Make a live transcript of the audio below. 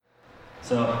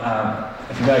So,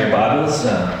 if you got your Bibles,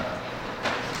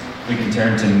 we can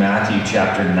turn to Matthew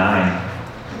chapter 9.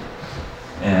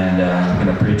 And I'm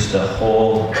going to preach the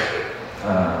whole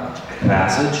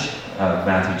passage of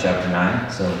Matthew chapter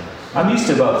 9. So, I'm used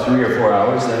to about 3 or 4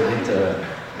 hours that I get to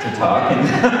talk. And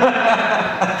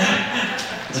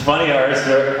it's funny,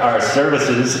 our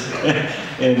services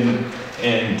in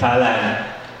Thailand,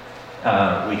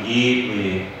 we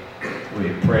eat, we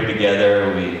pray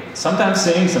together, we sometimes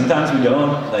sing, sometimes we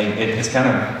don't. Like it's kind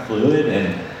of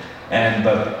fluid,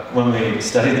 but when we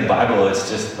study the Bible, it's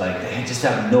just like they just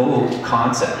have no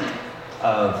concept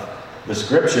of the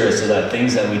scriptures, so that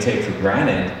things that we take for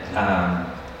granted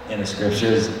in the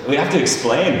scriptures, we have to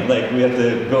explain. Like we have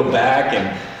to go back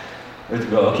and we have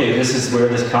to go, okay, this is where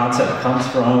this concept comes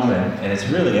from, and it's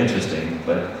really interesting,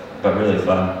 but really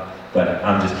fun. But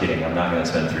I'm just kidding. I'm not going to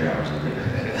spend 3 hours with you.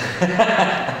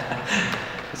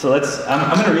 So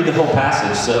I'm going to read the whole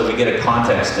passage so we get a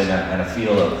context and a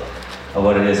feel of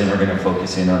what it is, and we're going to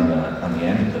focus in on the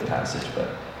end of the passage. But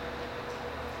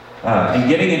in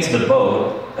getting into the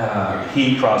boat,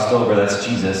 he crossed over, that's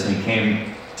Jesus, and he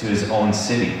came to his own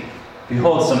city.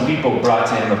 Behold, some people brought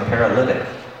to him a paralytic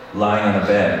lying on a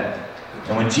bed.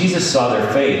 And when Jesus saw their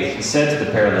faith, he said to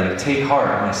the paralytic, "Take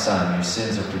heart, my son, your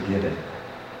sins are forgiven."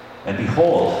 And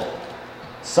behold,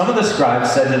 some of the scribes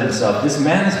said to themselves, "This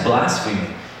man is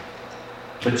blaspheming."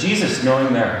 But Jesus,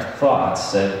 knowing their thoughts,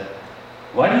 said,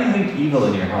 "Why do you think evil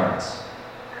in your hearts?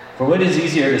 For what is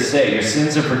easier to say, 'Your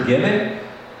sins are forgiven,'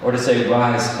 or to say,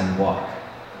 'Rise and walk'?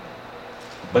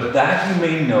 But that you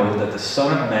may know that the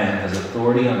Son of Man has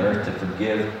authority on earth to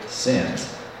forgive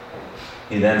sins."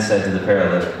 He then said to the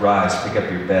paralytic, "Rise, pick up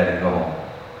your bed and go home."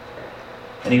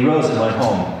 And he rose and went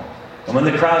home. And when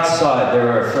the crowd saw it, they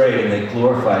were afraid, and they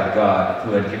glorified God,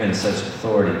 who had given such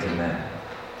authority to men.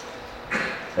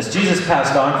 As Jesus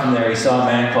passed on from there, he saw a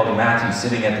man called Matthew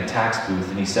sitting at the tax booth,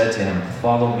 and he said to him,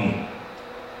 "Follow me."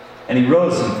 And he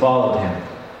rose and followed him.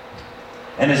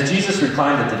 And as Jesus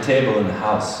reclined at the table in the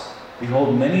house,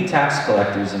 behold, many tax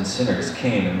collectors and sinners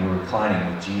came and were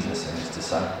reclining with Jesus and his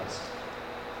disciples.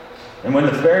 And when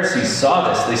the Pharisees saw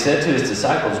this, they said to his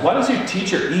disciples, "Why does your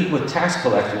teacher eat with tax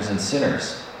collectors and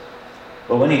sinners?"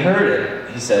 But when he heard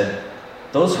it, he said,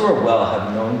 "Those who are well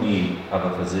have no need of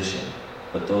a physician,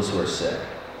 but those who are sick.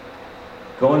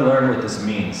 Go and learn what this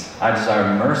means. I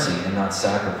desire mercy and not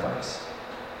sacrifice,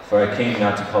 for I came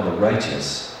not to call the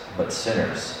righteous, but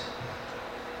sinners."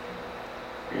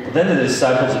 But then the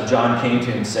disciples of John came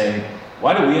to him, saying,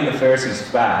 "Why do we and the Pharisees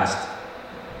fast,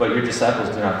 but your disciples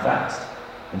do not fast?"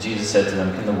 And Jesus said to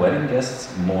them, "Can the wedding guests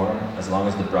mourn as long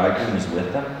as the bridegroom is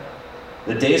with them?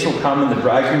 The days will come when the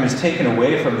bridegroom is taken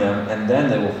away from them, and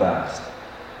then they will fast.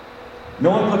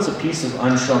 No one puts a piece of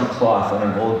unshrunk cloth on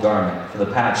an old garment, for the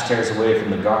patch tears away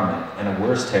from the garment, and a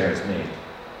worse tear is made.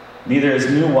 Neither is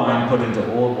new wine put into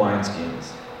old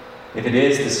wineskins. If it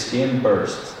is, the skin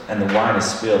bursts, and the wine is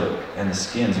spilled, and the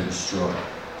skins are destroyed.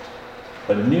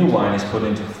 But new wine is put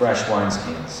into fresh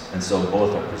wineskins, and so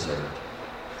both are preserved."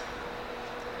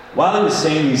 While he was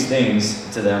saying these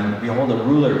things to them, behold, a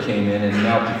ruler came in and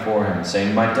knelt before him,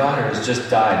 saying, "My daughter has just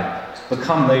died, but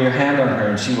come, lay your hand on her,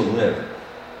 and she will live."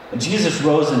 And Jesus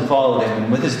rose and followed him, and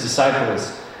with his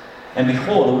disciples. And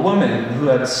behold, a woman who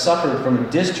had suffered from a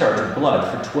discharge of blood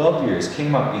for 12 years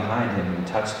came up behind him and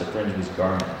touched the fringe of his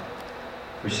garment.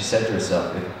 For she said to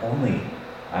herself, "If only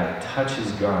I touch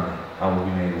his garment, I will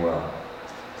be made well."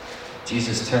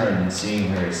 Jesus turned, and seeing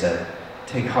her, he said,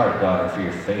 "Take heart, daughter, for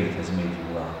your faith has made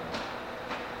you well."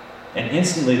 And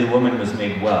instantly the woman was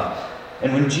made well.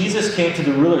 And when Jesus came to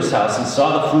the ruler's house and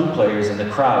saw the flute players and the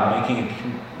crowd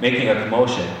making a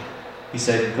commotion, he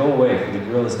said, "Go away, for the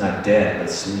girl is not dead, but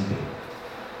sleeping."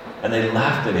 And they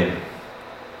laughed at him.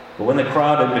 But when the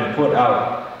crowd had been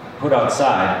put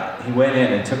outside, he went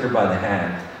in and took her by the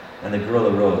hand, and the girl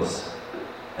arose.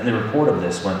 And the report of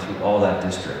this went through all that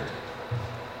district.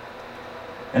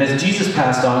 And as Jesus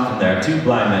passed on from there, 2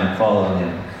 blind men followed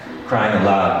him, crying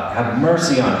aloud, "Have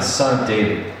mercy on us, Son of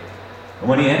David." And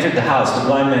when he entered the house, the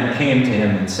blind men came to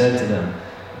him and said to them,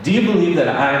 "Do you believe that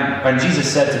and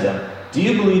Jesus said to them, "Do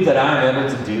you believe that I am able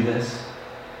to do this?"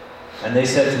 And they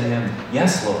said to him,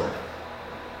 "Yes, Lord."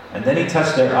 And then he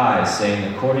touched their eyes,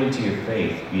 saying, "According to your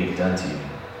faith be it done to you."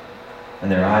 And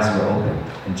their eyes were opened,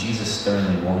 and Jesus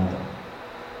sternly warned them.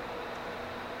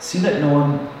 See that no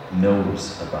one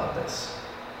knows about this.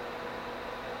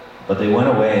 But they went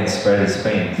away and spread his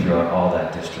fame throughout all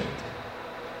that district.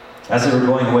 As they were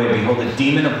going away, behold, a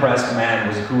demon-oppressed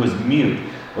man who was mute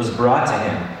was brought to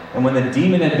him. And when the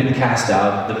demon had been cast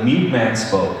out, the mute man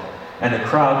spoke, and the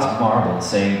crowds marveled,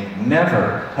 saying,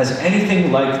 "Never has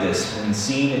anything like this been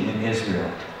seen in Israel."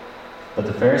 But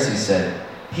the Pharisees said,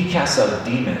 "He casts out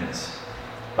demons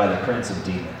by the prince of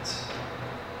demons."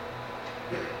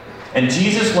 And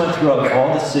Jesus went throughout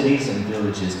all the cities and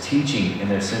villages, teaching in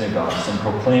their synagogues and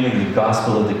proclaiming the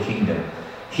gospel of the kingdom,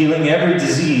 healing every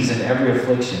disease and every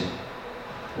affliction.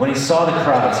 When he saw the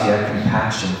crowds, he had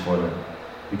compassion for them,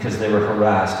 because they were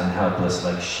harassed and helpless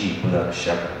like sheep without a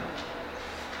shepherd.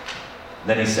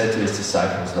 Then he said to his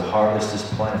disciples, "The harvest is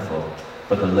plentiful,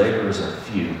 but the laborers are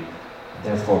few.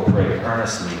 Therefore pray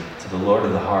earnestly to the Lord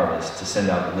of the harvest to send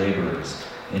out laborers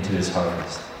into his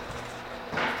harvest."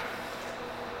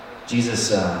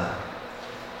 Jesus,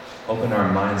 open our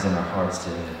minds and our hearts to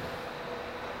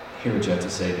hear what you have to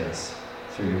say to us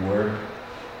through your word.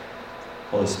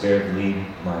 Holy Spirit, lead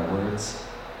my words.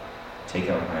 Take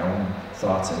out my own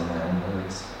thoughts and my own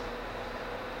words.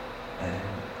 And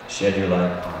shed your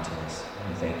light onto us.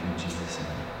 We thank you in Jesus' name.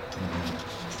 Amen.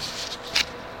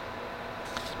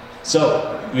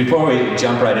 So, before we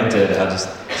jump right into it, I'll just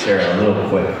share a little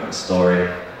quick story.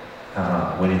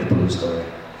 Winnie the Pooh story.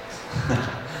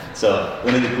 So,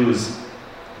 Winnie the Pooh's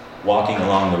walking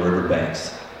along the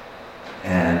riverbanks,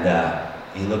 and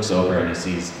he looks over and he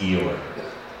sees Eeyore,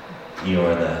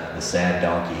 the sad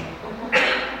donkey.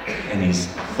 And he's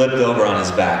flipped over on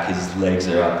his back, his legs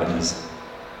are up, and he's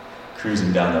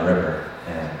cruising down the river,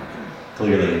 and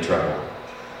clearly in trouble.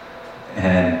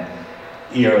 And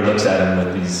Eeyore looks at him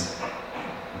with these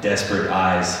desperate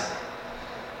eyes,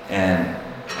 and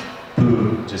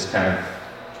Pooh just kind of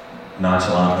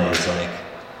nonchalantly is like,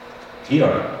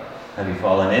 "Eeyore, have you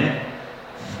fallen in?"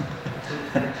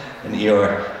 And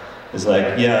Eeyore is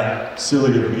like, "Yeah,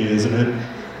 silly of me, isn't it?"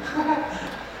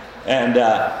 And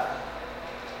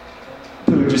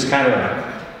Pooh just kind of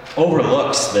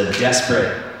overlooks the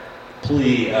desperate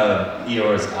plea of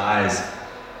Eeyore's eyes,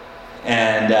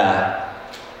 and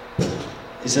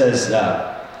he says,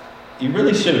 "You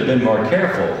really should have been more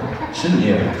careful, shouldn't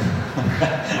you?"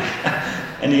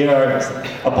 And Eeyore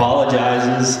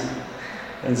apologizes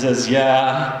and says,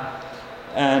 "Yeah,"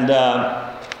 and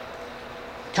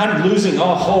kind of losing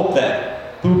all hope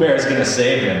that Pooh Bear is going to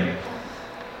save him.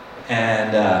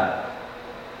 And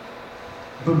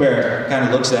Pooh Bear kind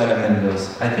of looks at him and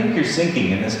goes, "I think you're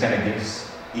sinking," and this kind of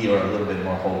gives Eeyore a little bit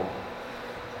more hope.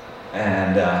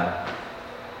 And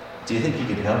 "Do you think you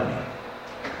could help me?"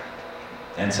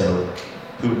 And so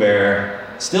Pooh Bear,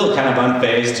 still kind of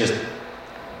unfazed, just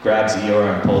grabs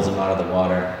Eeyore and pulls him out of the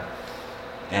water.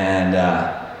 And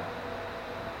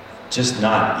just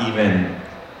not even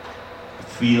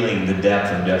feeling the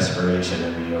depth of desperation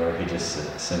of Eeyore, he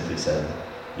just simply said,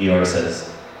 Eeyore says,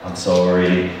 "I'm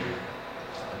sorry,"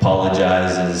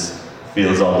 apologizes,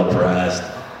 feels all depressed,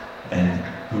 and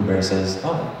Pooh Bear says,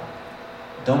 "Oh,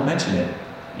 don't mention it.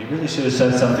 You really should have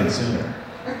said something sooner."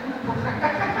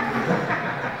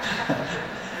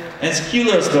 And it's a cute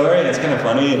little story, and it's kind of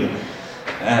funny,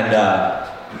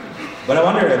 but I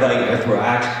wonder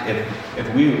if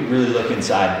we really look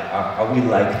inside, are we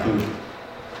like Pooh?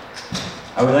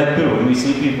 Are we like Pooh when we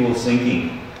see people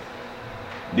sinking?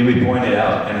 Do we point it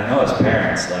out? And I know as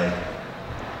parents,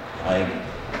 like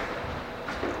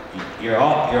you're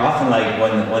often like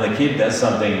when the kid does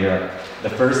something, the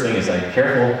first thing is like,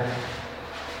 careful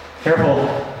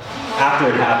after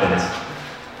it happens,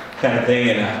 kind of thing.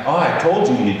 And I told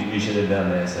you should have done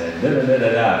this, and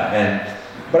and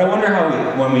but I wonder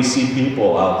when we see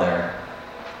people out there,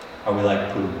 are we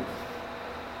like Pooh?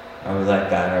 Are we like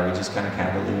that? Are we just kind of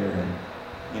cavalier and,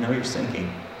 you're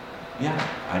sinking? Yeah,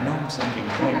 I know I'm sinking,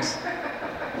 thanks.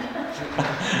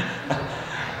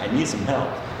 I need some help.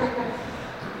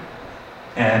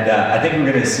 And I think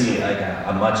we're going to see like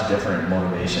a much different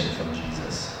motivation from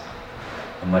Jesus,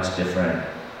 a much different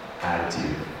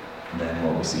attitude than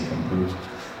what we see from Pooh.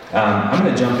 I'm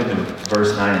going to jump into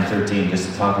verse 9 and 13 just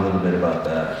to talk a little bit about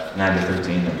the 9 to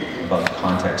 13, about the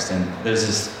context. And there's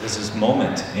this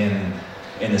moment in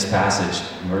this passage,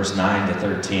 verse 9 to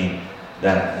 13,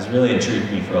 that has really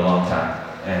intrigued me for a long time.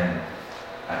 And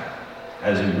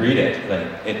as we read it, like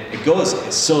it goes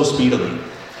so speedily.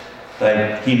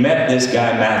 Like, he met this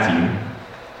guy Matthew,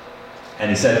 and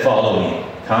he said, "Follow me,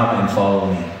 come and follow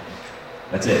me."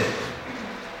 That's it.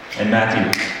 And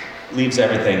Matthew leaves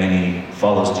everything and he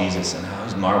follows Jesus, and I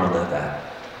always marveled at that.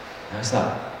 And I just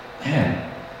thought, man,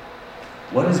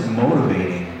 what is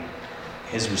motivating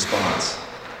his response?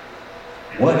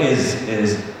 What is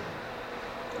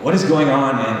going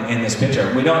on in this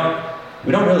picture? We don't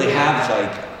really have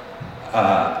like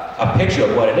a picture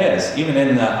of what it is. Even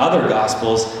in the other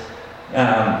Gospels,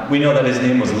 we know that his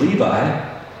name was Levi.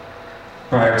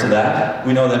 Prior to that,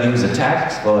 we know that he was a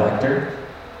tax collector.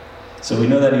 So we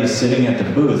know that he's sitting at the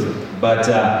booth. But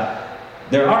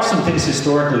there are some things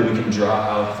historically we can draw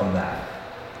out from that.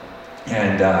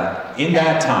 And in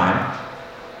that time,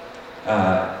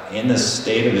 in the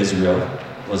state of Israel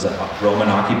was a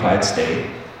Roman-occupied state.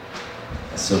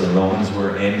 So the Romans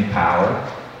were in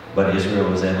power, but Israel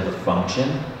was able to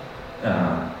function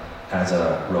as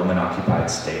a Roman-occupied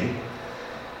state.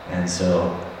 And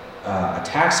so a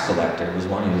tax collector was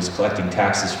one who was collecting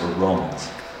taxes for Romans.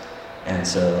 And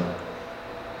so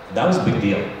that was a big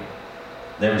deal.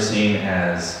 They were seen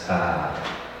as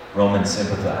Roman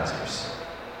sympathizers,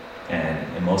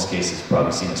 and in most cases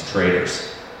probably seen as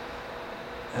traitors.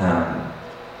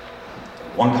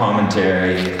 One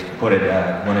commentary put it,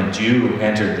 when a Jew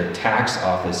entered the tax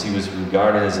office, he was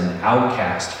regarded as an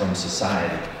outcast from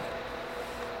society.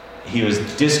 He was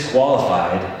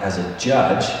disqualified as a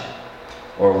judge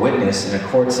or witness in a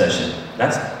court session.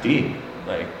 That's deep.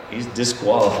 Like, he's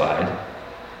disqualified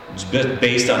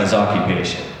based on his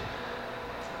occupation.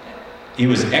 He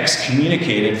was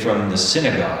excommunicated from the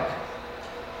synagogue.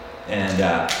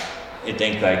 And you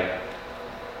think, like,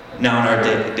 now in our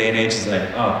day and age, it's like,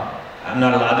 oh, I'm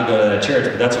not allowed to go to that church,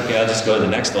 but that's okay, I'll just go to the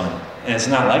next one. And it's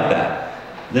not like that.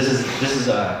 This is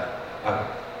a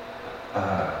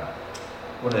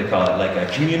what do they call it? Like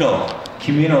a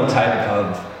communal type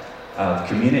of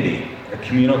community, a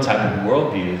communal type of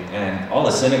worldview, and all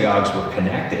the synagogues were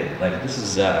connected. Like, this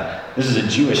is a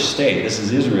Jewish state. This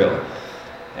is Israel.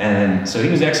 And so he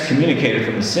was excommunicated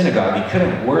from the synagogue. He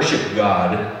couldn't worship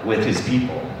God with his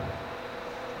people.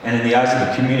 And in the eyes of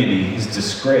the community, his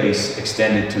disgrace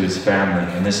extended to his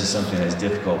family. And this is something that's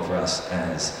difficult for us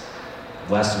as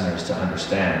Westerners to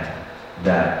understand,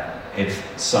 that if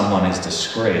someone is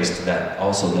disgraced, that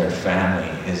also their family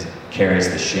carries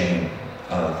the shame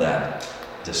of that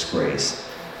disgrace.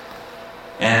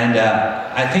 And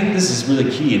I think this is really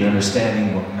key in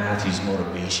understanding what Matthew's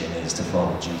motivation is to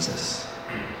follow Jesus.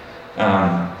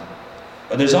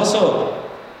 But there's also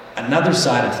another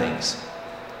side of things.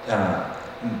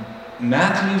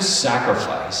 Matthew's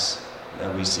sacrifice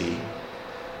that we see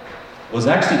was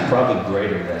actually probably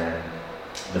greater than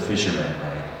the fishermen,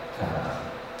 right?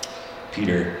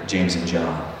 Peter, James, and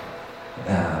John.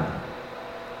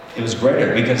 It was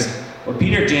greater because what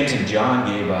Peter, James, and John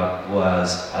gave up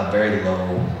was a very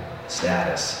low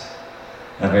status,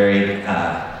 a very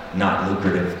not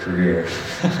lucrative career,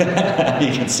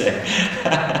 you can say.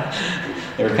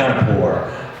 They were kind of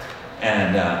poor,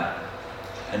 and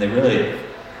they really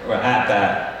were at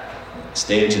that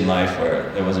stage in life where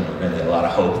there wasn't really a lot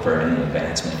of hope for any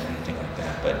advancement or anything like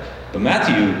that. But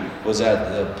Matthew was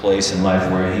at the place in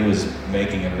life where he was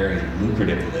making a very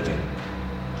lucrative living.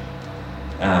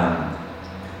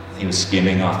 He was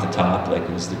skimming off the top like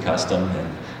was the custom,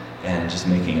 and just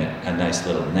making a nice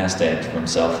little nest egg for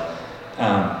himself.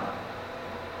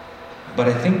 But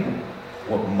I think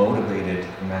what motivated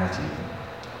Matthew,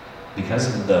 because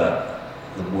of the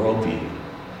worldview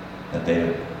that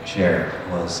they shared,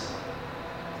 was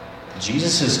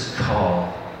Jesus'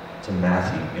 call to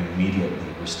Matthew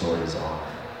immediately restored his honor.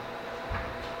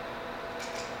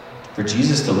 For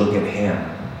Jesus to look at him,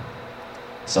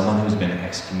 someone who's been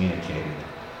excommunicated,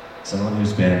 someone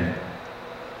who's been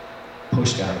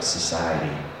pushed out of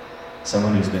society,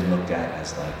 someone who's been looked at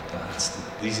as like,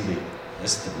 this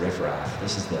is the riffraff,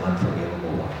 this is the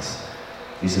unforgivable ones,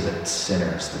 these are the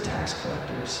sinners, the tax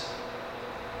collectors.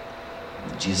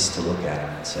 Jesus to look at him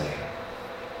and say,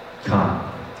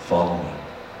 come, follow me,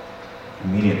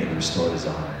 immediately restored his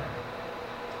honor.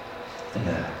 And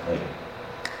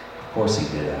of course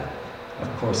he did that. Of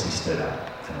course he stood up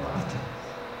and left.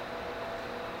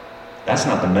 That's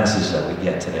not the message that we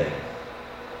get today,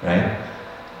 right?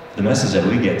 The message that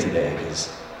we get today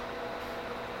is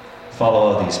follow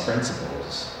all these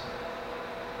principles,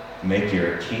 make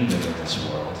your kingdom in this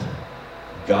world,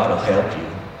 God will help you,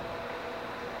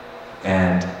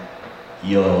 and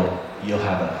you'll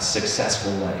have a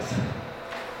successful life.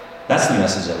 That's the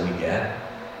message that we get,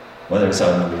 whether it's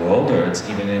out in the world or it's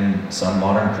even in some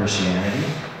modern Christianity,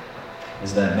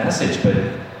 is that message. But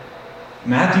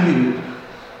Matthew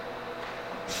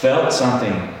felt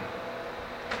something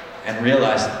and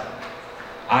realized,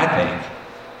 I think,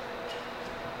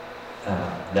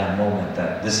 that moment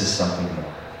that this is something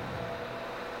more.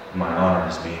 My honor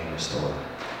is being restored.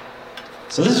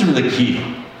 So this is really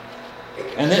key.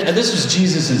 And this was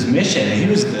Jesus' mission.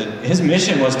 His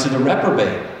mission was to the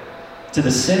reprobate, to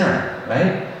the sinner,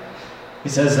 right? He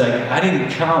says, like, I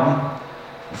didn't come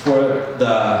for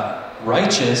the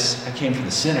righteous, I came for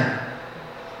the sinner.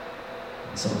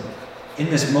 So in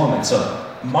this moment, so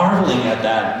marveling at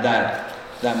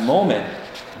that moment,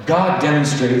 God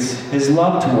demonstrates his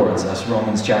love towards us,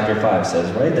 Romans chapter 5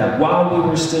 says, right? That while we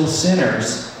were still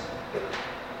sinners,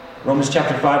 Romans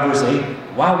chapter 5, verse 8,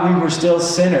 while we were still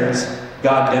sinners,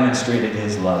 God demonstrated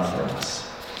his love for us.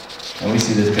 And we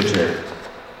see this picture.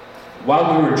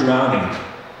 While we were drowning,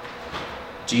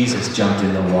 Jesus jumped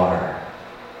in the water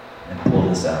and pulled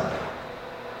us out.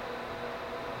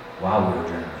 While we were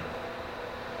drowning.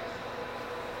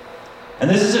 And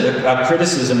this is a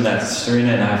criticism that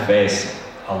Serena and I face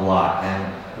a lot.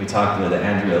 And we talked with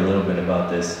Andrea a little bit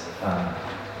about this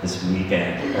this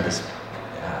weekend.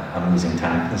 I'm losing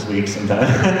time this week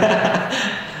sometimes.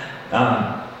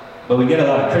 But we get a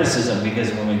lot of criticism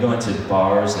because when we go into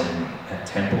bars and at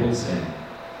temples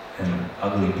and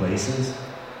ugly places,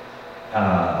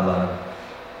 a lot of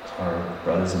our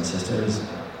brothers and sisters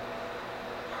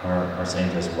are saying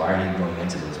to us, why are you going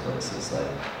into those places? Like,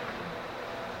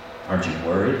 aren't you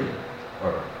worried?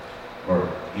 Or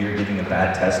you're giving a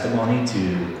bad testimony to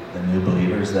the new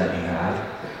believers that you have?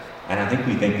 And I think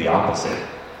we think the opposite.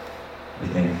 We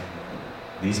think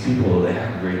these people, they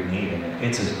have a great need, and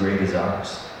it's as great as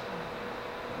ours.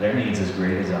 Their need's as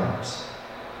great as ours.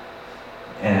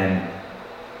 And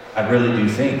I really do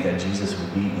think that Jesus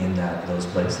would be in those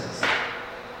places.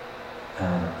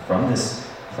 From this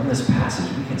passage,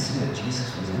 we can see that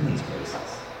Jesus was in these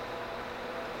places.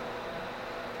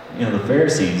 You know, the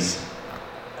Pharisees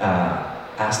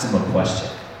asked him a question.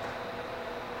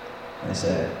 They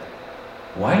said,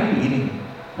 why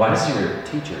does your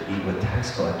teacher eat with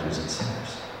tax collectors and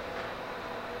sinners?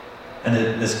 And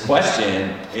this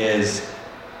question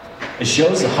it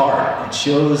shows the heart. It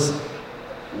shows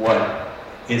what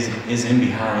is in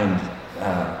behind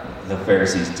the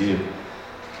Pharisees do.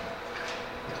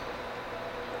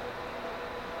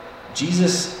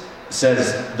 Jesus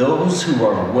says, those who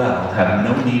are well have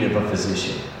no need of a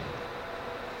physician,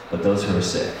 but those who are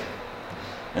sick.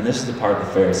 And this is the part the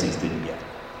Pharisees didn't get.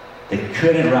 They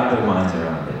couldn't wrap their minds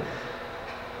around it.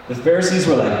 The Pharisees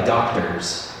were like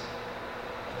doctors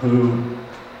who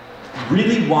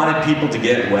really wanted people to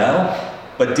get well,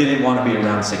 but didn't want to be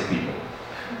around sick people.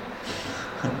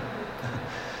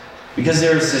 Because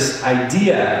there was this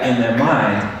idea in their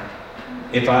mind,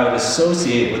 if I would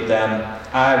associate with them,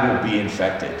 I will be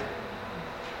infected.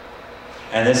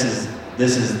 And this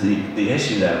is the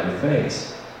issue that we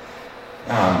face.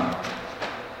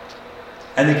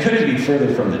 And they couldn't be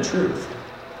further from the truth.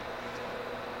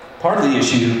 Part of the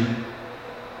issue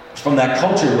from that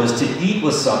culture was to eat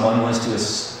with someone was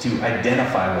to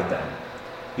identify with them.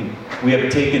 We have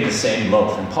taken the same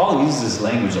loaf, and Paul uses this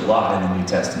language a lot in the New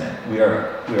Testament. We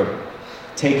are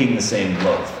taking the same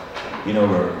loaf. You know,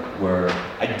 we're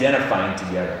identifying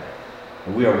together.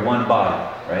 We are one body,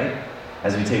 right?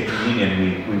 As we take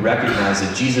communion, we recognize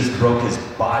that Jesus broke his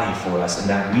body for us and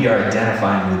that we are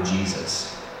identifying with Jesus.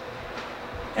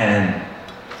 And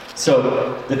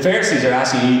so the Pharisees are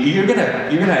asking you, you're gonna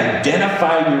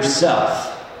identify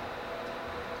yourself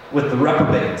with the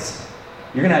reprobates.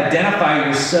 You're gonna identify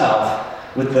yourself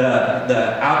with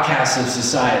the outcasts of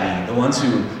society, the ones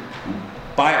who,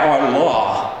 by our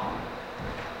law,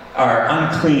 are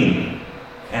unclean,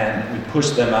 and we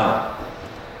push them out.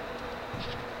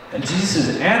 And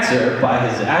Jesus' answer by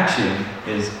his action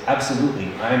is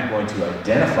absolutely, I am going to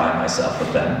identify myself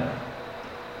with them.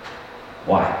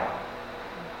 Why?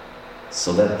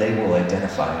 So that they will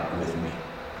identify with me.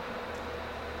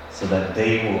 So that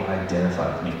they will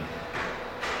identify with me.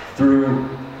 Through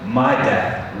my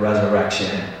death,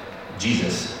 resurrection,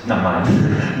 Jesus, not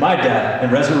mine, my death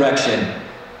and resurrection,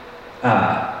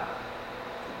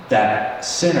 that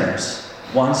sinners,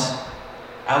 once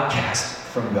outcast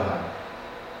from God,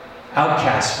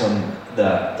 outcast from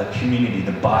the community,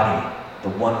 the body, the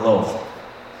one loaf,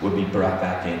 would be brought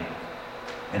back in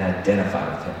and identify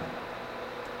with him.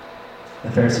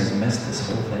 The Pharisees missed this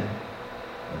whole thing.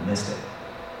 They missed it.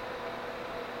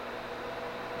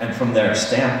 And from their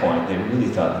standpoint, they really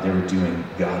thought that they were doing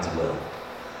God's will.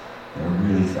 They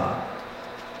really thought.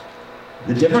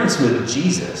 The difference with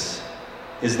Jesus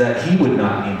is that he would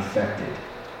not be infected.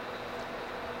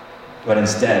 But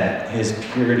instead, his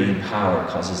purity and power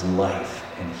causes life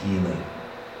and healing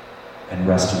and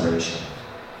restoration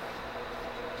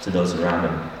to those around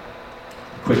him.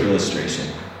 Quick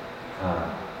illustration.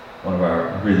 One of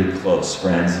our really close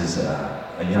friends is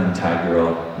a young Thai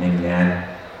girl named Nan,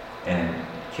 and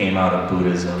came out of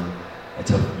Buddhism. It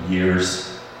took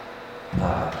years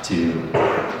to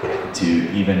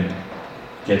even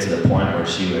get to the point where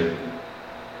she would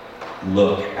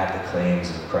look at the claims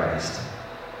of Christ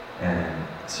and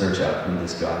search out who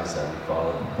this God is that we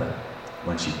follow. But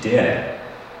when she did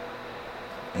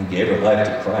and gave her life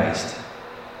to Christ,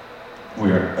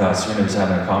 Serena was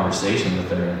having a conversation with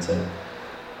her and said,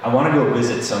 I want to go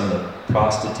visit some of the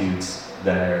prostitutes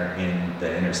that are in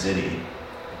the inner city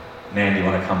man, do you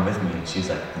want to come with me? And she's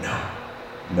like,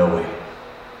 no way.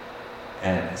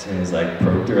 And Serena's like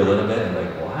probed her a little bit and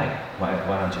like, why?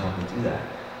 Why don't you want me to do that?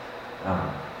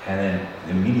 And then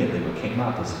immediately what came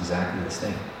up was exactly this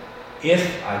thing.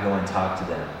 If I go and talk to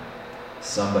them,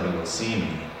 somebody will see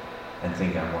me and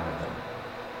think I'm one of them.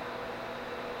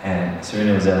 And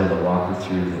Serena was able to walk her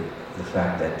through the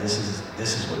fact that this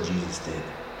is what Jesus did.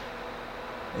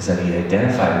 Is that he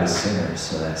identified with sinners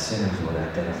so that sinners would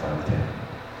identify with him.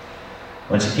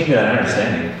 When she came to that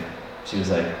understanding, she was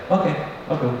like, okay,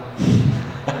 I'll go.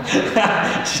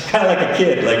 She's kind of like a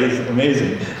kid, like it's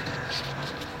amazing.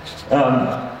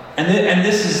 And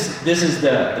this is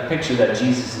the picture that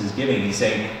Jesus is giving. He's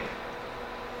saying,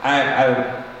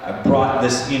 I brought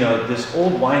this, this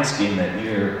old wineskin that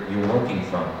you're working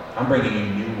from. I'm bringing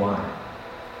you new wine.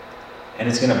 And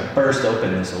it's going to burst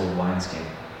open this old wineskin.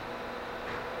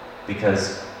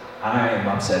 Because I am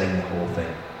upsetting the whole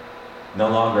thing. No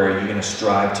longer are you going to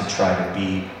strive to try to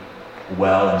be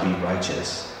well and be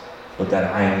righteous, but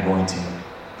that I am going to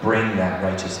bring that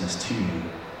righteousness to you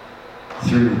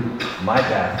through my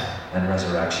death and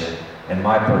resurrection and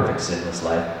my perfect sinless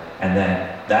life. And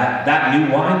then that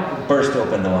new wine will burst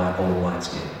open the old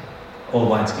wineskin. Old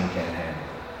wineskin can't handle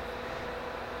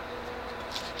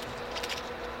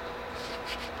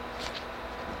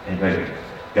it. Anybody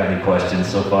got any questions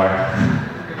so far?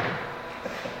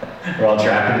 We're all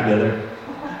tracking together?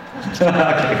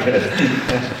 Okay, good.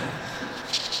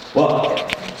 Well,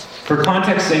 for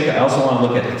context's sake, I also want to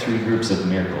look at the three groups of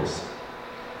miracles.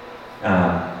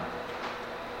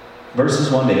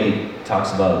 Verses 1 to 8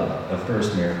 talks about the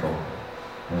first miracle.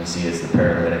 And we see it's the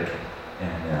paralytic.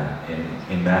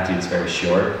 And in Matthew, it's very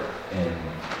short.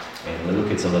 In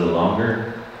Luke, it's a little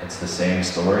longer. It's the same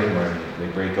story where they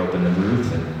break open the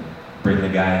roof and bring the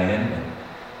guy in.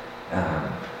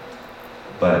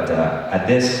 But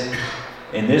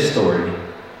in this story,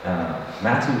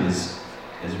 Matthew is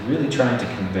really trying to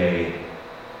convey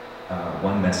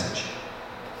one message.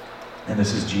 And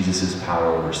this is Jesus' power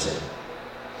over sin.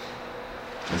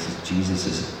 This is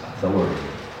Jesus' authority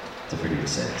to forgive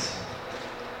sins.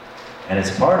 And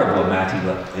it's part of what Matthew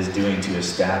is doing to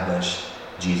establish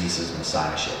Jesus'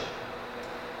 messiahship.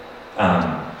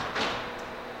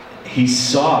 He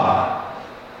saw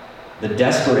the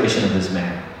desperation of this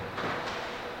man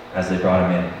as they brought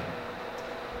him in.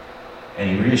 And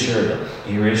he reassured them.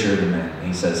 He reassured the men. And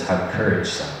he says, have courage,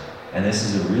 son. And this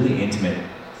is a really intimate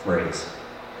phrase.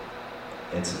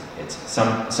 It's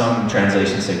some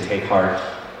translations say take heart.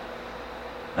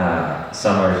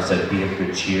 Some are said be of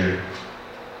good cheer.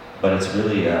 But it's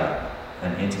really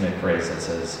an intimate phrase that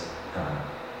says,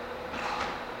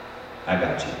 I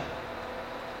got you.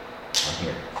 I'm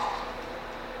here.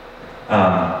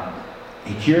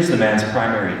 He cures the man's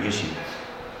primary issue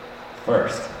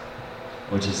first,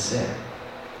 which is sin,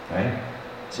 right?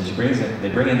 So they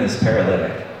bring in this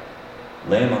paralytic,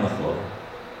 lay him on the floor,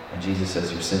 and Jesus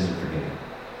says, your sins are forgiven.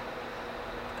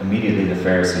 Immediately the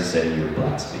Pharisees say, you're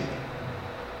blaspheming.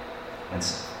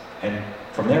 And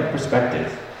from their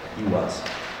perspective, he was.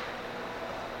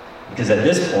 Because at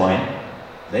this point,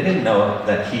 they didn't know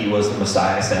that he was the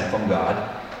Messiah sent from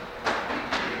God.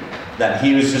 That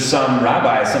he was just some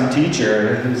rabbi, some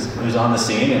teacher who's on the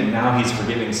scene, and now he's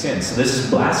forgiving sins. So this is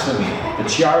blasphemy. The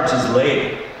charge is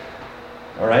laid.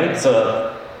 All right?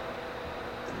 So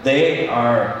they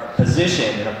are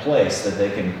positioned in a place that they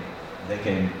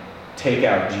can take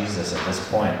out Jesus at this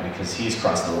point because he's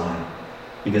crossed the line.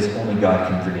 Because only God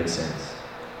can forgive sins.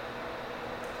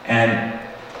 And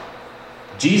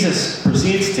Jesus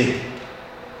proceeds to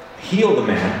heal the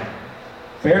man.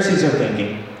 Pharisees are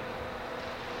thinking,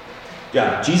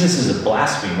 yeah, Jesus is a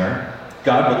blasphemer.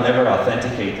 God would never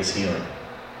authenticate this healing.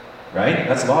 Right?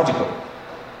 That's logical.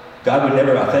 God would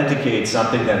never authenticate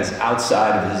something that is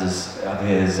outside of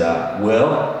his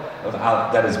will,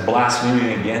 that is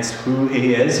blaspheming against who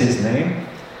he is, his name.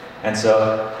 And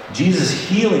so Jesus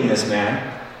healing this man,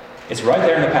 it's right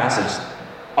there in the passage,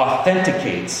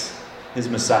 authenticates his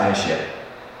messiahship.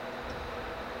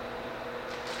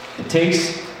 It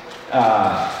takes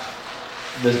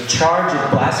the charge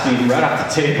of blasphemy right off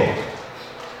the table,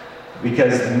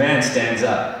 because the man stands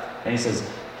up and he says,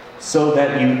 so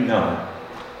that you know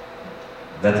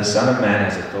that the Son of Man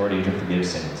has authority to forgive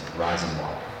sins, rise and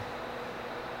walk.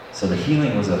 So the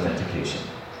healing was authentication.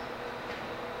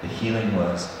 The healing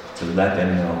was to let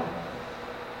them know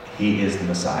he is the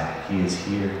Messiah. He is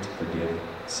here to forgive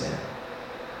sin.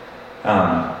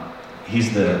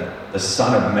 He's the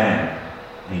Son of Man.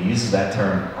 And he uses that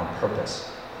term on purpose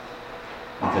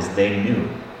because they knew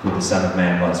who the Son of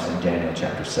Man was from Daniel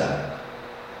chapter 7.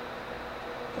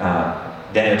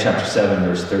 Daniel chapter 7,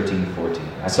 verse 13 to 14.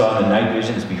 I saw in the night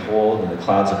visions, behold, in the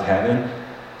clouds of heaven,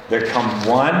 there come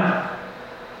one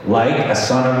like a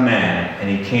son of man, and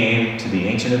he came to the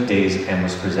Ancient of Days and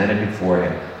was presented before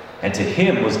him. And to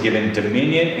him was given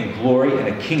dominion and glory and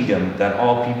a kingdom that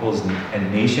all peoples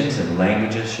and nations and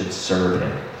languages should serve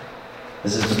him.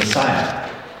 This is the Messiah.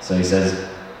 So he says,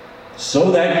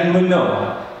 so that you would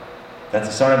know that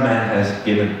the Son of Man has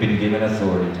been given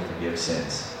authority to forgive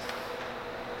sins.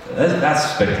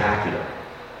 That's spectacular.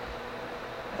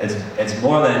 It's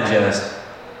more than just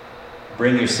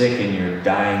bring your sick and you're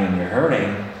dying and you're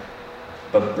hurting,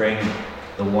 but bring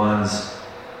the ones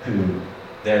who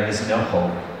there is no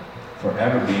hope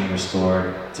forever being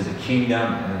restored to the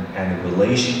kingdom and the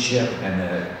relationship and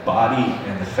the body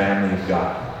and the family of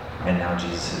God. And now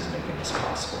Jesus is making this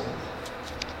possible.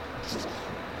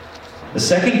 The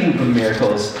second group of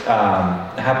miracles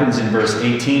happens in verse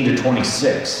 18 to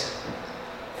 26.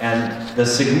 And the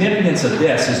significance of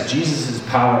this is Jesus'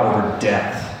 power over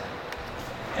death.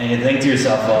 And you think to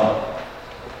yourself, well,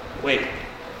 wait,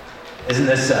 isn't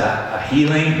this a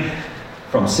healing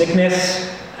from sickness?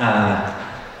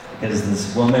 Because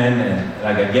this woman, and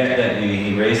like I get that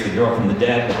he raised the girl from the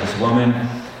dead, but this woman,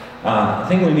 the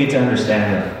thing we need to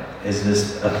understand is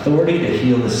this authority to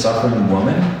heal the suffering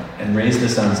woman and raise the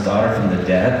son's daughter from the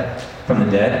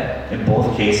dead. In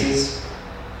both cases,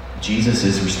 Jesus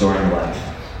is restoring life.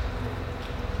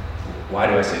 Why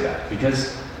do I say that?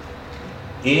 Because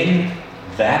in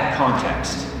that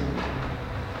context,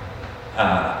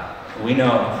 we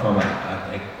know from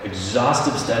an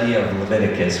exhaustive study of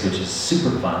Leviticus, which is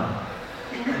super fun,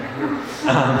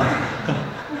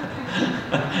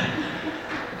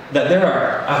 that there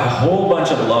are a whole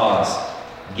bunch of laws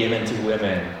given to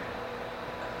women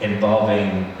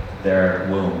involving their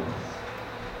womb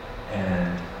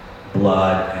and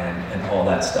blood and all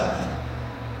that stuff.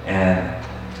 And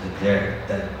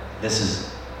that this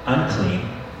is unclean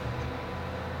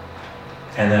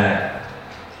and that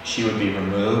she would be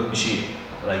removed.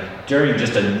 During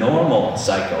just a normal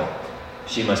cycle,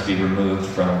 she must be removed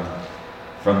from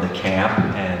the camp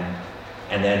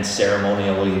and then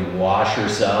ceremonially wash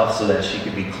herself so that she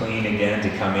could be clean again to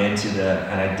come into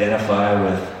and identify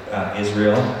with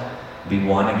Israel, be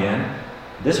one again.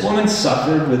 This woman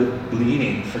suffered with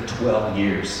bleeding for 12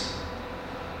 years.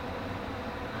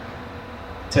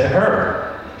 To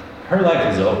her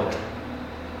life is over.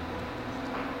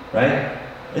 Right?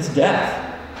 It's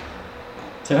death.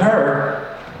 To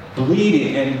her,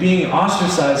 bleeding and being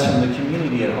ostracized from the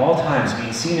community at all times,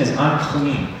 being seen as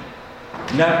unclean,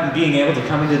 not being able to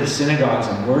come into the synagogues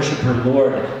and worship her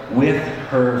Lord with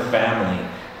her family,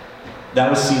 that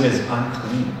was seen as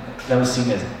unclean. That was seen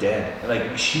as dead.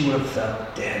 Like, she would have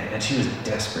felt dead, and she was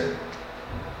desperate.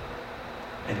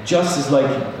 And just as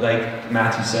like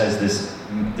Matthew says,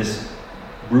 this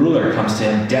ruler comes to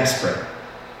him desperate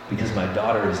because my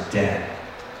daughter is dead.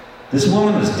 This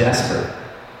woman was desperate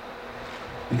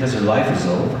because her life is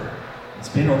over. It's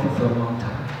been over for a long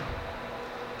time.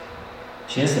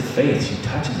 She has the faith. She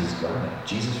touches his garment.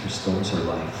 Jesus restores her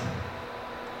life.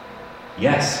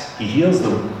 Yes, he heals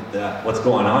what's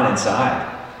going on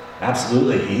inside.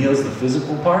 Absolutely, he heals the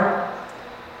physical part.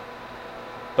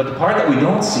 But the part that we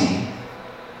don't see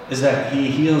is that he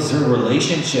heals her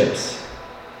relationships.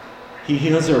 He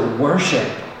heals her worship.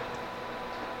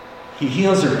 He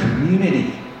heals her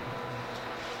community.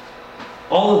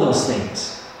 All of those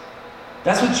things.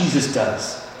 That's what Jesus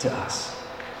does to us.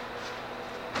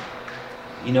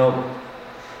 You know,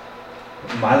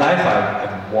 in my life,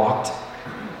 I've walked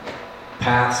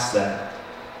paths that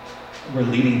were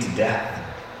leading to death.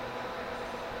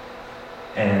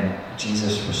 And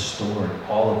Jesus restored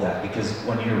all of that, because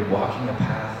when you're walking a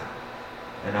path,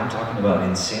 and I'm talking about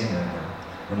in sin right now,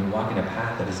 when you're walking a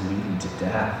path that is leading to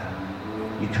death,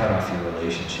 you cut off your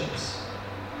relationships.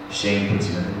 Shame puts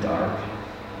you in the dark.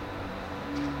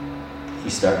 You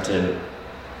start to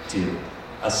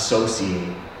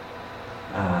associate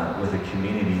with a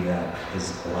community that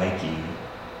is like you.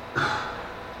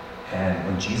 And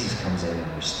when Jesus comes in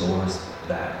and restores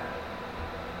that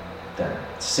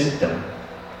symptom,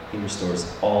 he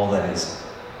restores all that is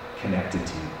connected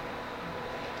to you.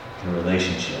 Your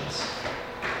relationships.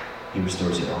 He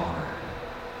restores your honor.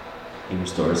 He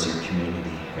restores your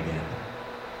community again.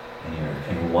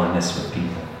 And your oneness with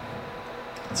people.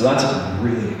 And so that's a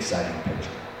really exciting picture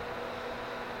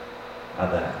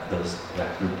of that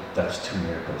group, those two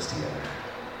miracles together.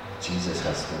 Jesus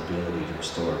has the ability to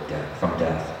restore death from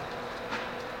death.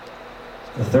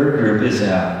 The third group is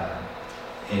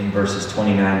in verses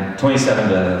 27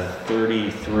 to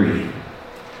 33.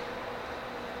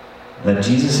 that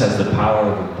Jesus has the power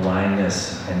over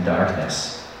blindness and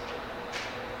darkness.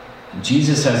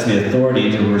 Jesus has the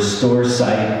authority to restore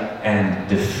sight and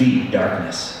defeat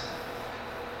darkness.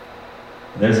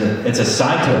 It's a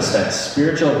sign to us that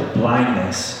spiritual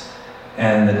blindness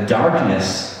and the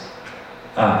darkness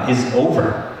is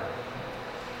over.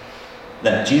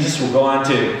 That Jesus will go on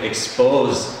to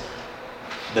expose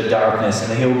the darkness,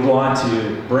 and he will go on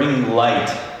to bring light,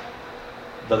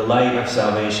 the light of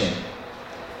salvation.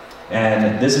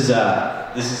 And this is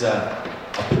a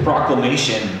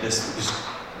proclamation.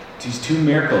 These two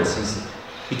miracles.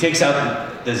 He takes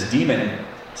out this demon and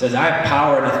says, "I have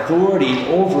power and authority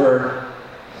over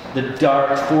the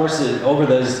dark forces, over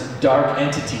those dark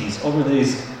entities, over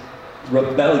these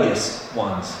rebellious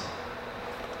ones."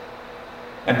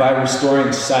 And by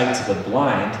restoring sight to the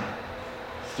blind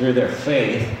through their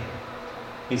faith,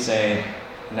 he's saying,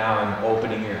 now I'm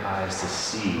opening your eyes to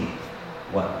see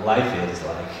what life is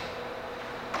like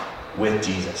with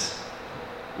Jesus.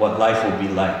 What life will be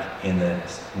like in the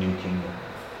new kingdom.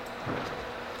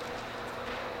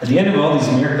 At the end of all these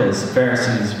miracles, the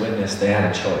Pharisees witnessed they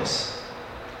had a choice.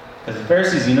 Because the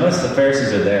Pharisees, you notice the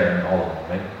Pharisees are there in all of them,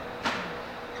 right?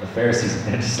 The Pharisees,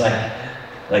 they're just like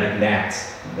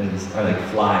gnats. They are like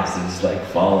flies. They're just like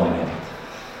following him.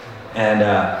 And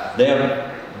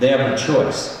they have a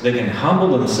choice. They can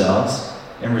humble themselves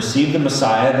and receive the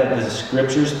Messiah that the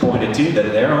Scriptures pointed to,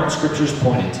 that their own Scriptures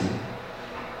pointed to.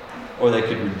 Or they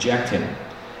could reject him.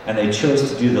 And they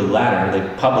chose to do the latter. They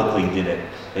publicly did it.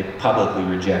 They publicly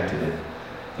rejected it.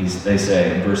 They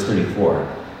say in verse 34,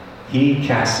 he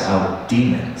casts out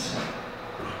demons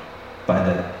by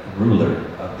the ruler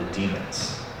of the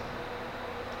demons.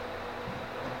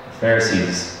 The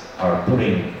Pharisees are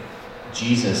putting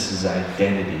Jesus'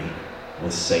 identity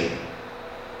with Satan,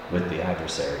 with the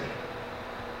adversary.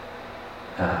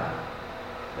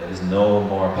 There is no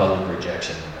more public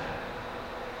rejection than that.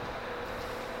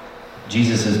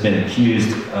 Jesus has been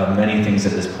accused of many things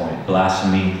at this point: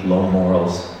 blasphemy, low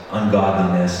morals,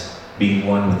 ungodliness, being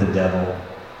one with the devil.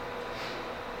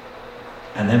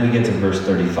 And then we get to verse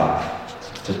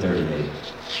 35 to 38.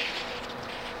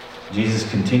 Jesus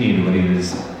continued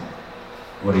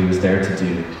what he was there to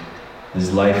do.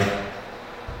 His life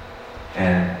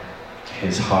and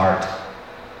his heart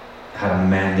had a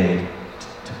mandate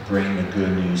to bring the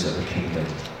good news of the kingdom.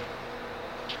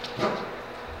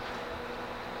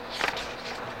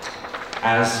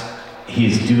 As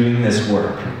he's doing this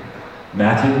work,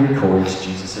 Matthew records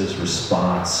Jesus'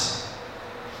 response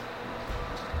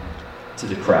to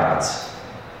the crowds.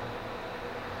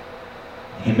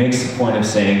 He makes the point of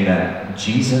saying that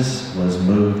Jesus was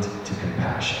moved to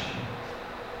compassion.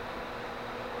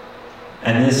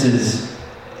 And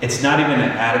it's not even an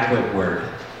adequate word.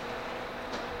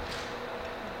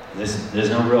 There's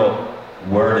no real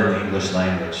word in the English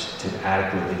language to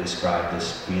adequately describe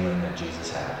this feeling that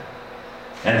Jesus had.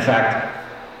 And in fact,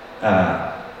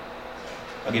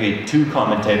 I'll give you two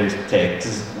commentators' takes.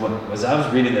 As I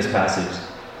was reading this passage,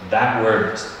 that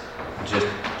word just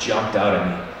jumped out at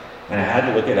me. And I had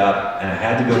to look it up, and I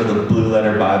had to go to the Blue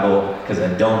Letter Bible, because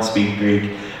I don't speak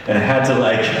Greek, and I had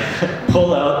to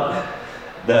pull out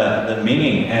the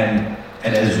meaning. And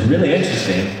it is really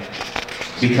interesting,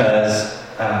 because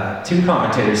two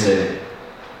commentators say,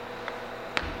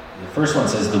 the first one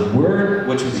says, the word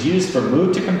which was used for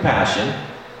moved to compassion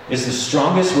is the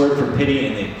strongest word for pity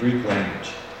in the Greek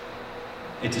language.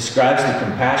 It describes the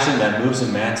compassion that moves a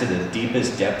man to the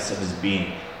deepest depths of his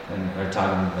being. And we're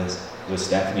talking with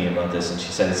Stephanie about this, and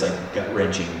she said it's like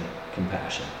gut-wrenching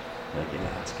compassion. Like,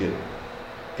 yeah, it's good.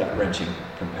 Gut-wrenching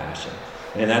compassion.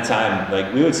 And in that time,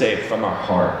 we would say from our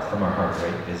heart,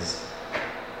 right,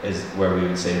 is where we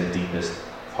would say the deepest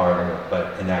part,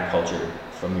 but in that culture,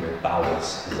 from your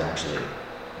bowels is actually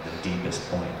the deepest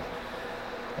point.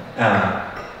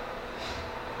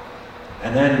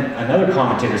 And then another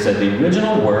commentator said the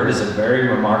original word is a very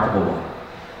remarkable one.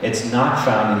 It's not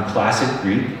found in classic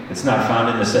Greek. It's not found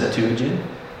in the Septuagint.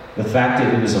 The fact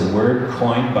that it was a word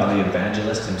coined by the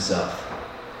evangelist himself.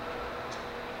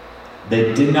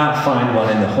 They did not find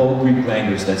one in the whole Greek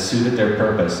language that suited their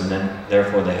purpose, and then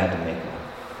therefore they had to make one.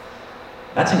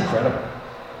 That's incredible.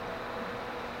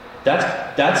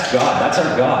 That's God. That's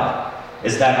our God.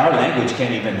 Is that our language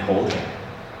can't even hold him.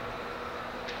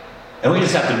 And we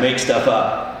just have to make stuff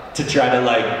up to try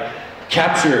to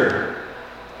capture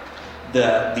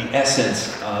the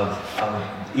essence of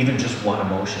even just one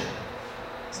emotion.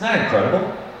 Isn't that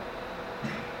incredible?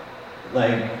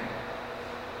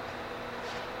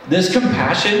 This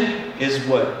compassion is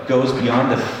what goes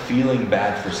beyond the feeling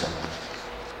bad for someone.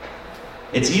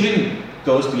 It even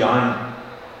goes beyond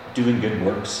doing good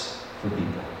works for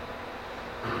people.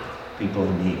 people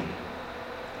in need.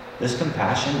 This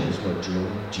compassion is what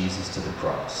drove Jesus to the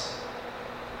cross.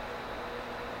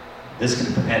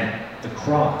 And the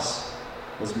cross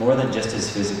was more than just his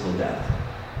physical death.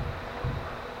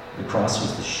 The cross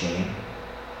was the shame.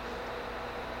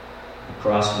 The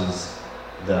cross was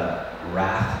the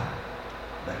wrath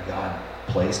that God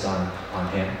placed on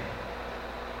him.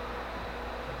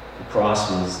 The cross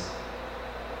was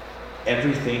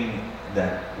everything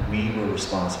that we were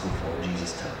responsible for,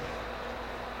 Jesus took.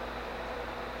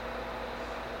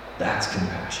 That's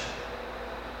compassion.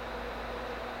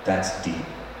 That's deep.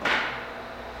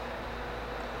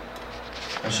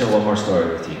 I'll share one more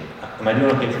story with you. Am I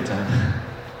doing okay for time?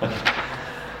 Okay.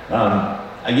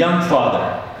 A young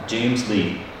father, James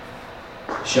Lee,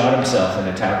 shot himself in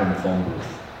a tavern phone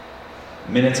booth.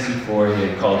 Minutes before he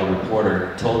had called a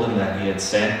reporter, told him that he had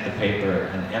sent the paper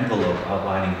an envelope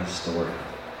outlining his story.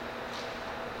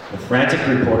 The frantic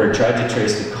reporter tried to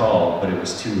trace the call, but it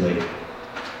was too late.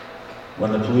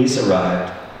 When the police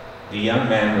arrived, the young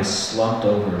man was slumped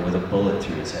over with a bullet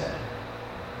through his head.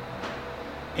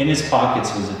 In his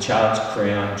pockets was a child's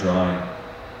crayon drawing,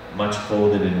 much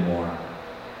folded and worn.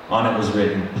 On it was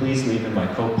written, "Please leave in my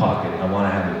coat pocket. I want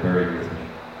to have it buried with me."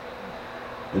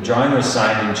 The drawing was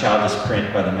signed in childish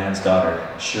print by the man's daughter,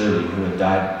 Shirley, who had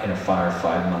died in a fire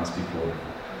 5 months before.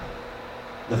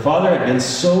 The father had been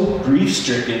so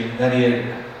grief-stricken that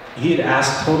he had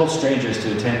asked total strangers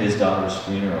to attend his daughter's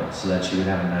funeral so that she would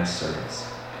have a nice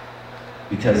service,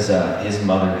 because his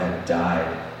mother had died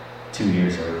 2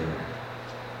 years earlier,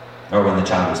 or when the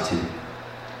child was 2.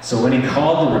 So when he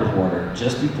called the reporter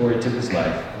just before he took his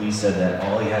life, Lee said that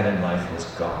all he had in life was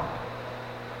gone,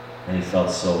 and he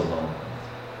felt so alone.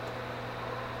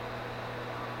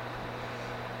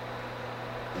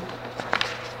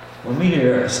 When we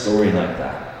hear a story like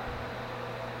that,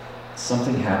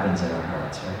 something happens in our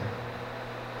hearts, right?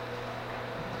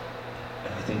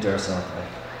 And we think to ourselves,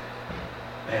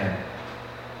 like, man,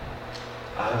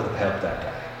 I would have helped that guy.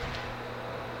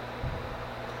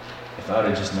 If I would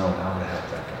have just known, I would have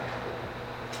helped that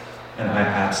guy. And I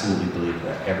absolutely believe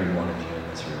that every one of you in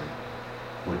this room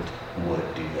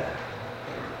would do that.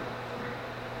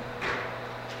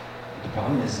 The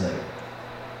problem is,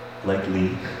 like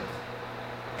Lee,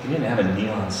 he didn't have a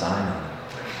neon sign on him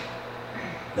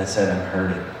that said, "I'm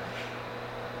hurting."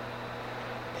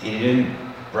 He didn't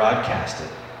broadcast it.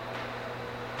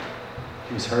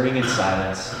 He was hurting in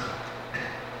silence.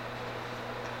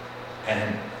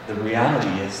 And the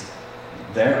reality is,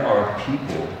 there are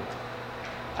people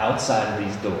outside of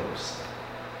these doors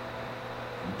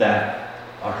that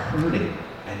are hurting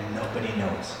and nobody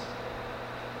knows.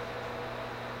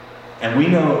 And we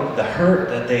know the hurt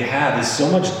that they have is so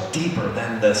much deeper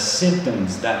than the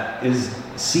symptoms that is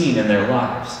seen in their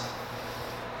lives.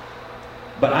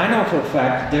 But I know for a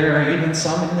fact there are even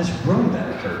some in this room that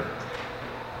are hurt.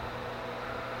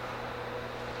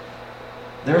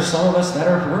 There are some of us that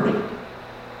are hurting.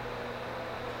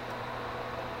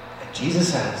 And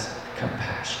Jesus has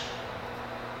compassion.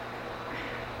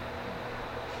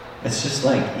 It's just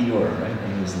like Eeyore, right?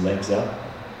 When he was legs up.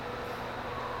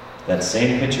 That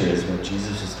same picture is what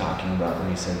Jesus was talking about when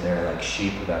he said they're like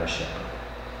sheep without a shepherd.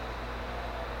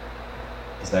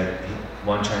 Is that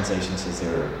one translation says they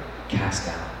were cast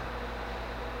down.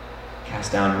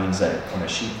 Cast down means that when a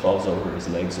sheep falls over, his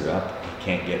legs are up, he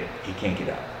can't get up. He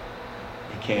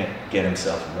can't get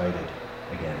himself righted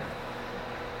again.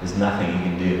 There's nothing he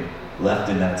can do. Left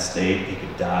in that state, he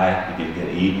could die, he could get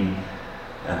eaten,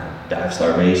 die of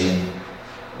starvation,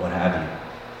 what have you.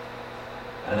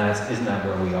 And isn't that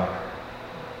where we are?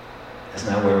 Isn't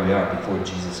that where we are before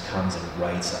Jesus comes and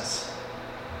rights us?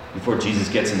 Before Jesus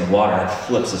gets in the water and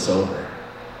flips us over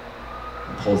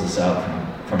and pulls us out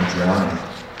from drowning.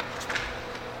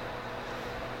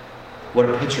 What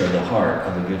a picture of the heart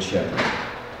of a good shepherd.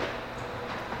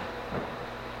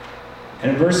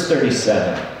 And in verse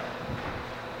 37,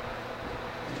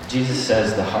 Jesus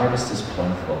says, "The harvest is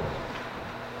plentiful,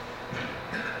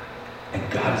 and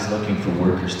God is looking for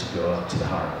workers to go out to the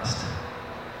harvest."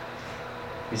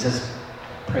 He says,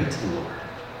 pray to the Lord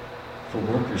for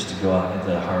workers to go out into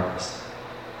the harvest.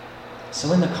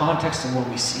 So in the context of what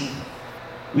we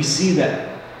see that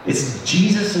it's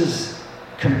Jesus'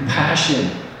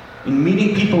 compassion in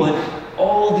meeting people in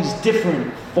all these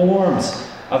different forms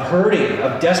of hurting,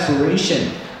 of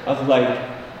desperation, of like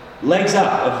legs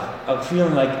up, of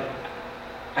feeling like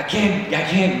I can't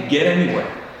get anywhere.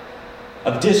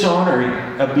 Of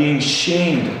dishonoring, of being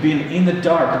shamed, of being in the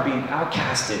dark, of being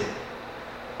outcasted.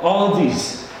 All of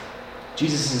these,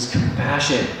 Jesus'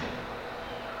 compassion.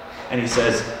 And he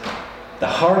says, the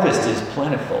harvest is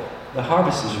plentiful. The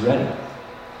harvest is ready.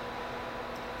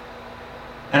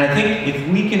 And I think if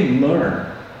we can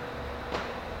learn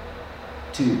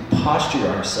to posture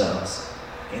ourselves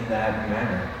in that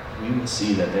manner, we will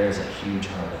see that there's a huge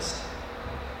harvest.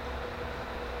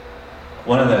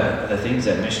 One of the things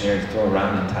that missionaries throw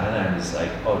around in Thailand is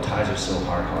like, oh, Thais are so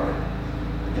hard-hearted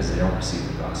because they don't receive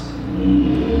the gospel.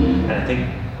 And I think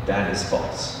that is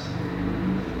false.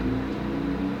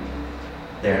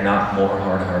 They're not more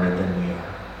hard-hearted than we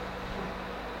are.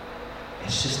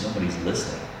 It's just nobody's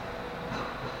listening.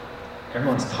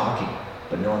 Everyone's talking,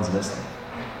 but no one's listening.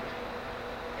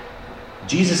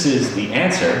 Jesus is the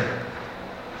answer,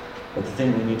 but the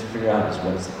thing we need to figure out is,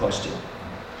 what is the question?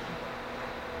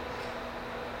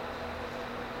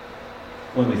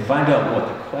 When we find out what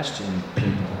the question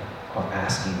people are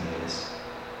asking is,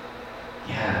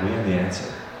 yeah, we have the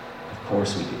answer. Of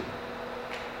course we do.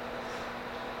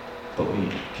 But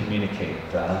we communicate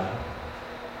value.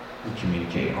 We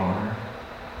communicate honor.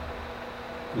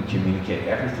 We communicate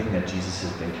everything that Jesus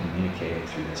has been communicating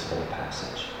through this whole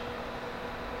passage.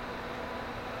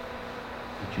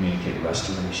 We communicate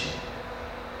restoration.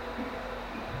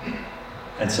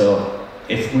 And so,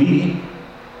 if we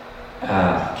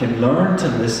can learn to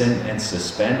listen and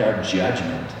suspend our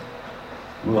judgment,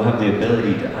 we will have the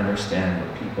ability to understand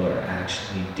what people are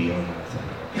actually dealing with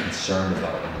and concerned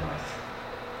about in life.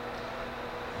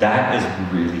 That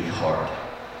is really hard.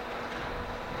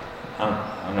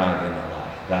 I'm not going to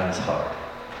lie. That is hard.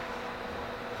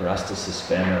 For us to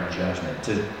suspend our judgment.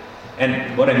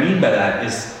 And what I mean by that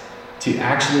is to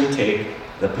actually take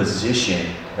the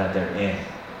position that they're in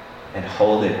and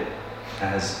hold it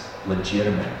as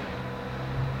legitimate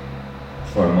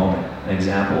for a moment. An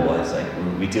example was, like,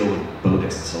 we deal with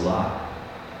Buddhists a lot.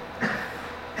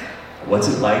 What's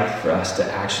it like for us to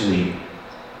actually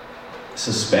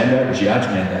suspend our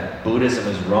judgment that Buddhism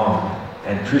is wrong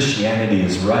and Christianity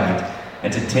is right,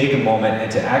 and to take a moment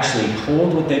and to actually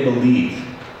hold what they believe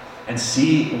and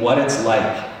see what it's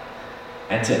like,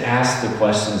 and to ask the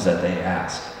questions that they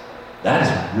ask? That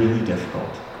is really difficult.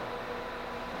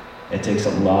 It takes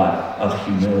a lot of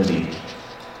humility,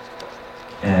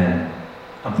 and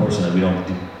unfortunately we don't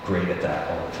do great at that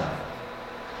all the time.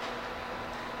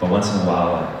 But once in a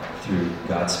while, through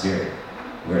God's Spirit,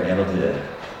 we're able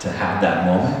to have that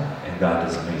moment, and God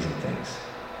does amazing things.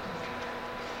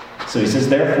 So he says,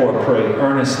 therefore pray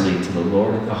earnestly to the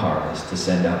Lord of the harvest to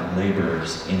send out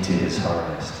laborers into his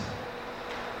harvest.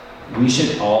 We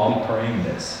should all be praying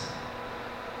this.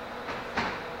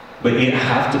 But you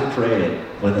have to pray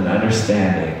it with an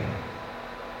understanding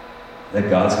that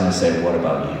God's going to say, what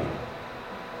about you?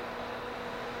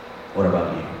 What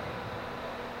about you?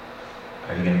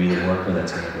 Are you going to be the worker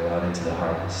that's going to go out into the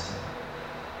harvest?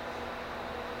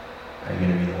 Are you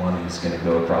going to be the one who's going to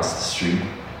go across the street?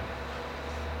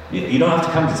 You don't have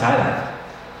to come to Thailand.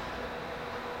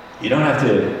 You don't have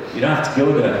to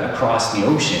go across the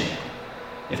ocean.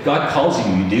 If God calls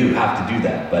you, you do have to do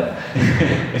that. But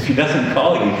if he doesn't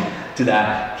call you to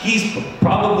that, he's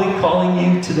probably calling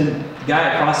you to the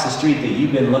guy across the street that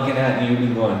you've been looking at and you've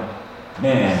been going,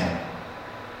 man,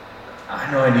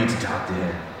 I know I need to talk to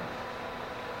him.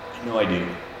 I know I do.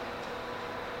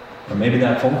 Or maybe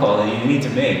that phone call that you need to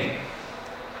make.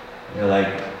 You're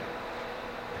like,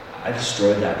 I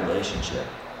destroyed that relationship.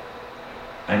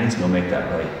 I need to go make that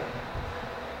right.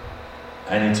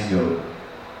 I need to go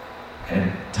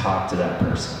and talk to that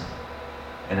person.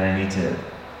 And I need to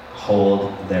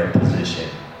hold their position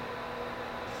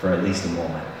for at least a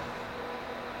moment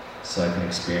so I can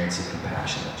experience the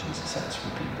compassion that Jesus has for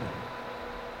people.